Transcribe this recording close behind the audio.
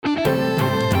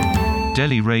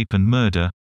Delhi rape and murder.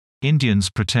 Indians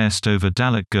protest over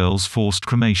Dalit girls' forced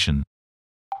cremation.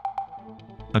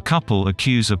 A couple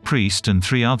accuse a priest and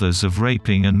 3 others of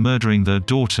raping and murdering their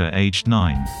daughter aged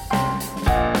 9.